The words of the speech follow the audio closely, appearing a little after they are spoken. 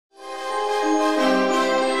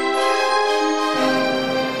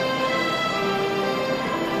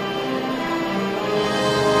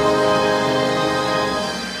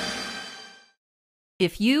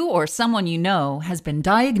If you or someone you know has been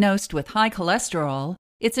diagnosed with high cholesterol,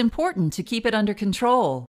 it's important to keep it under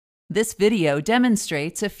control. This video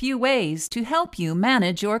demonstrates a few ways to help you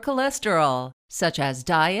manage your cholesterol, such as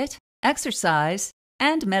diet, exercise,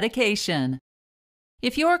 and medication.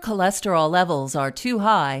 If your cholesterol levels are too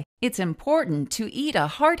high, it's important to eat a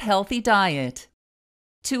heart-healthy diet.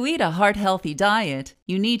 To eat a heart-healthy diet,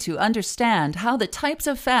 you need to understand how the types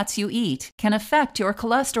of fats you eat can affect your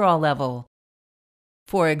cholesterol level.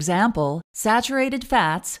 For example, saturated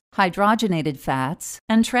fats, hydrogenated fats,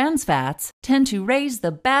 and trans fats tend to raise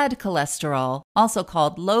the bad cholesterol, also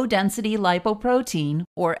called low-density lipoprotein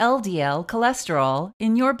or LDL cholesterol,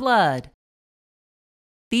 in your blood.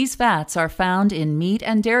 These fats are found in meat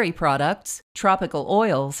and dairy products, tropical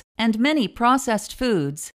oils, and many processed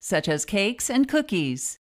foods, such as cakes and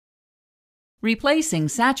cookies. Replacing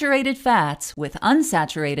saturated fats with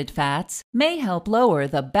unsaturated fats may help lower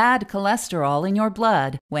the bad cholesterol in your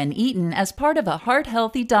blood when eaten as part of a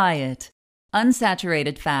heart-healthy diet.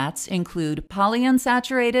 Unsaturated fats include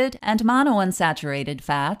polyunsaturated and monounsaturated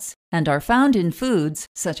fats and are found in foods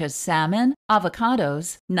such as salmon,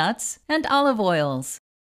 avocados, nuts, and olive oils.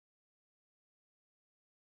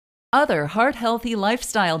 Other heart-healthy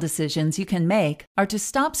lifestyle decisions you can make are to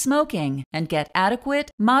stop smoking and get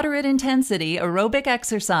adequate, moderate-intensity aerobic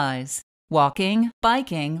exercise. Walking,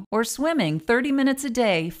 biking, or swimming 30 minutes a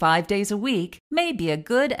day, 5 days a week may be a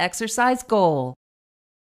good exercise goal.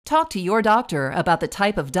 Talk to your doctor about the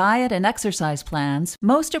type of diet and exercise plans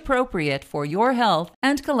most appropriate for your health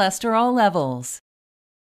and cholesterol levels.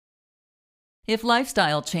 If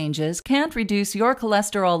lifestyle changes can't reduce your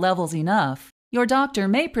cholesterol levels enough, your doctor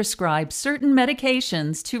may prescribe certain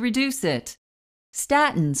medications to reduce it.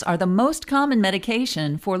 Statins are the most common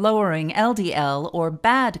medication for lowering LDL or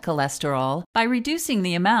bad cholesterol by reducing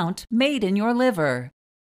the amount made in your liver.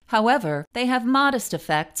 However, they have modest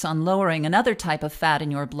effects on lowering another type of fat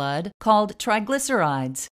in your blood called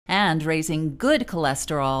triglycerides and raising good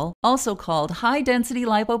cholesterol, also called high-density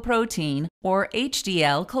lipoprotein or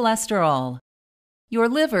HDL cholesterol. Your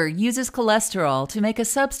liver uses cholesterol to make a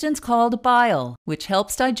substance called bile, which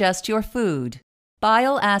helps digest your food.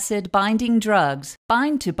 Bile acid binding drugs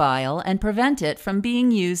bind to bile and prevent it from being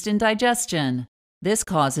used in digestion. This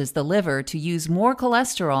causes the liver to use more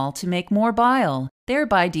cholesterol to make more bile,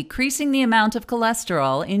 thereby decreasing the amount of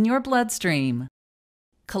cholesterol in your bloodstream.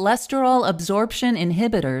 Cholesterol absorption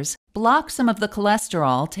inhibitors block some of the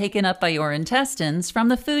cholesterol taken up by your intestines from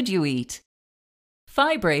the food you eat.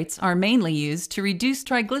 Fibrates are mainly used to reduce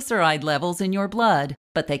triglyceride levels in your blood,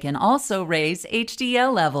 but they can also raise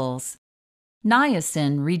HDL levels.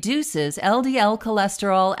 Niacin reduces LDL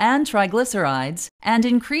cholesterol and triglycerides and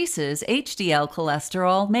increases HDL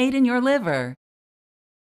cholesterol made in your liver.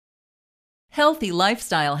 Healthy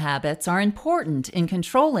lifestyle habits are important in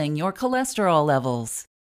controlling your cholesterol levels.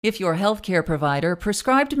 If your healthcare provider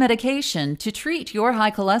prescribed medication to treat your high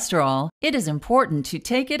cholesterol, it is important to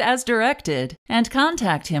take it as directed and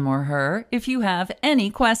contact him or her if you have any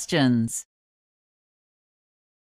questions.